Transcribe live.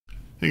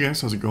Hey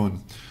guys, how's it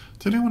going?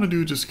 Today I want to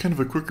do just kind of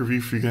a quick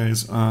review for you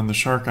guys on the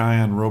Shark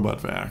Ion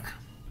Robot Vac.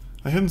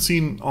 I hadn't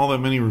seen all that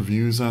many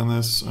reviews on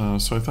this,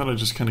 so I thought I'd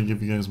just kind of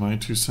give you guys my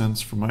 2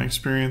 cents from my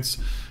experience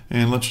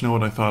and let you know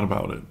what I thought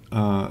about it.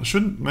 I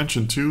should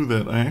mention too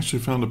that I actually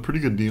found a pretty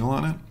good deal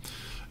on it,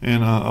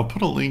 and I'll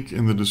put a link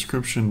in the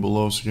description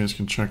below so you guys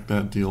can check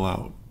that deal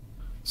out.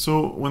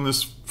 So when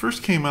this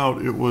first came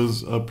out, it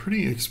was a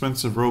pretty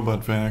expensive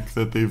robot vac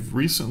that they've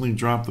recently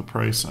dropped the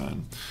price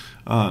on.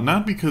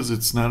 Not because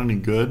it's not any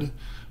good,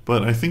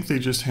 but I think they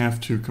just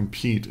have to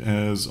compete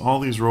as all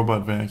these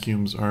robot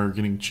vacuums are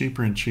getting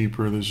cheaper and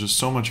cheaper. There's just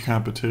so much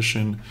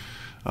competition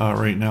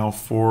right now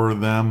for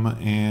them,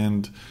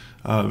 and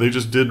they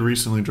just did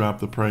recently drop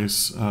the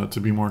price to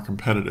be more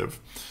competitive.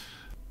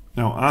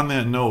 Now on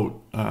that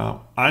note,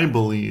 I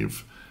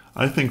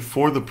think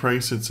for the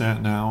price it's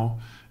at now,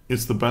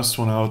 it's the best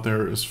one out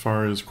there as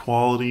far as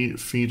quality,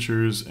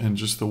 features, and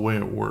just the way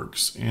it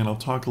works. And I'll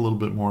talk a little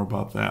bit more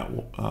about that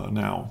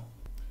now.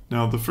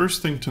 Now, the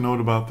first thing to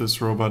note about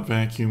this robot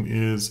vacuum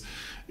is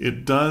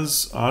it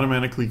does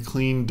automatically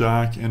clean,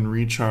 dock, and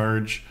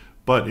recharge,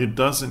 but it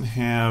doesn't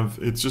have,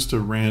 it's just a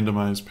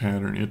randomized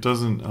pattern. It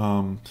doesn't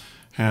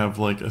have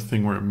like a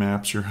thing where it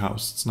maps your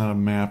house. It's not a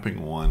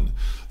mapping one.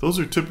 Those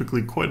are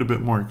typically quite a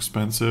bit more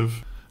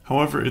expensive.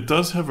 However, it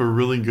does have a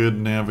really good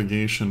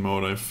navigation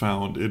mode, I've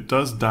found. It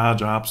does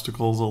dodge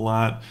obstacles a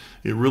lot.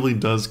 It really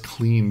does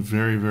clean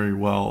very, very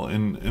well.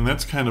 And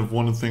that's kind of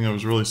one of the things I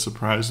was really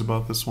surprised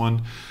about this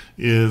one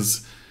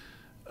is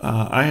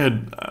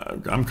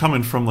I'm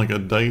coming from like a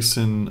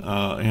Dyson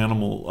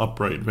animal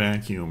upright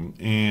vacuum,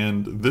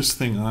 and this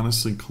thing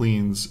honestly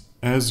cleans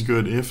as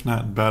good, if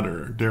not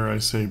better, dare I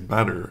say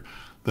better,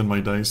 than my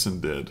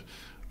Dyson did.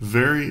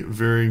 Very,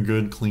 very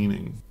good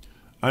cleaning.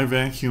 I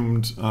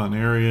vacuumed an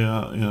area,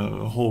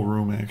 a whole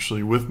room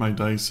actually, with my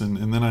Dyson,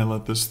 and then I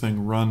let this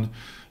thing run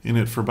in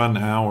it for about an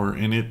hour,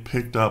 and it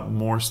picked up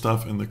more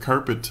stuff, and the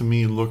carpet to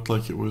me looked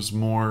like it was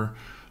more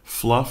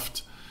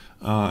fluffed,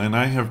 and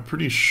I have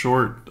pretty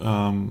short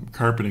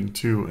carpeting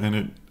too,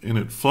 and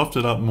it fluffed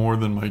it up more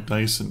than my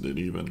Dyson did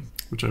even,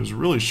 which I was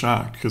really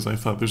shocked because I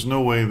thought there's no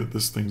way that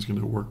this thing's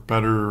going to work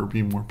better or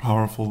be more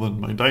powerful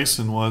than my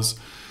Dyson was,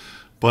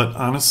 but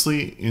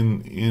honestly,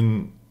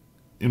 in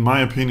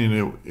my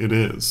opinion, it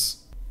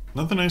is.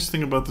 Another nice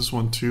thing about this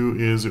one too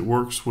is it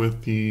works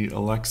with the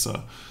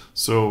Alexa.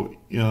 So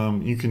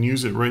you can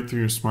use it right through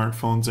your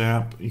smartphone's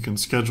app, you can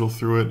schedule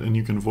through it, and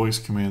you can voice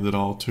command it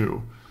all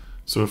too.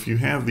 So if you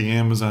have the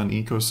Amazon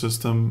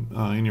ecosystem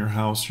in your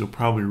house, you'll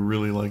probably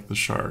really like the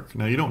Shark.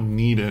 Now you don't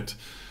need it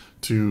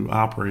to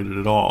operate it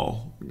at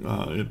all.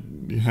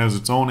 It has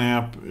its own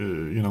app,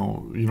 you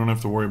don't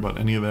have to worry about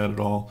any of that at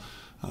all.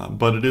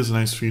 But it is a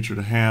nice feature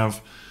to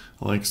have.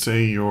 Like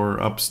say you're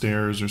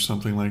upstairs or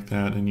something like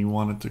that and you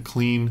want it to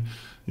clean,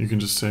 you can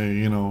just say,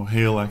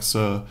 hey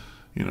Alexa,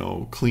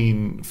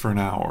 clean for an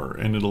hour,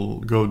 and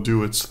it'll go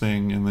do its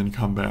thing and then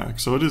come back.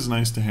 So it is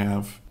nice to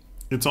have.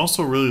 It's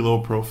also really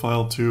low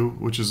profile too,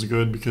 which is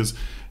good because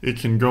it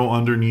can go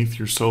underneath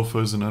your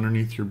sofas and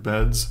underneath your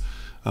beds,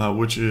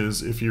 which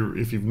is, if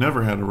you've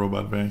never had a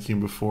robot vacuum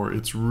before,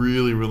 it's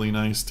really, really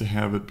nice to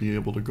have it be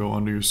able to go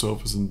under your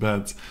sofas and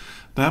beds.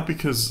 Not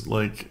because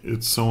like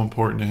it's so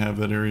important to have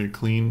that area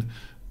clean,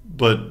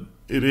 but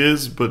it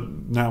is,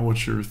 but not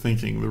what you're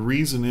thinking. The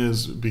reason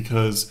is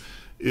because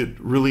it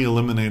really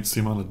eliminates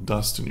the amount of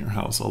dust in your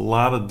house. A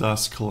lot of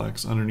dust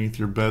collects underneath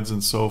your beds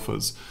and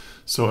sofas.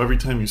 So every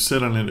time you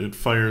sit on it, it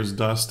fires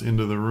dust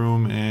into the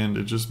room, and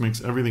it just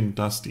makes everything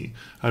dusty.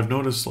 I've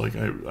noticed like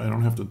I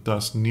don't have to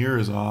dust near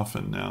as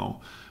often now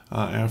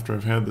after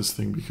I've had this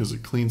thing, because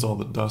it cleans all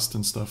the dust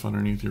and stuff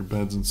underneath your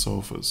beds and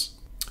sofas.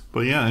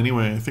 But yeah,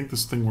 anyway, I think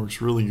this thing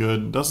works really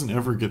good. It doesn't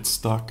ever get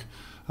stuck.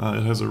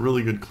 It has a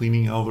really good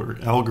cleaning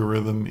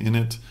algorithm in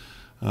it.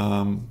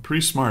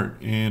 Pretty smart,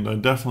 and I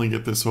definitely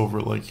get this over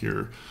like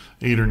your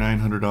 $800 or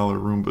 $900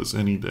 Roombas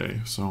any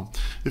day. So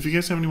if you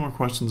guys have any more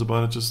questions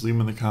about it, just leave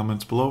them in the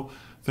comments below.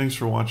 Thanks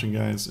for watching,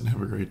 guys, and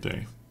have a great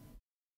day.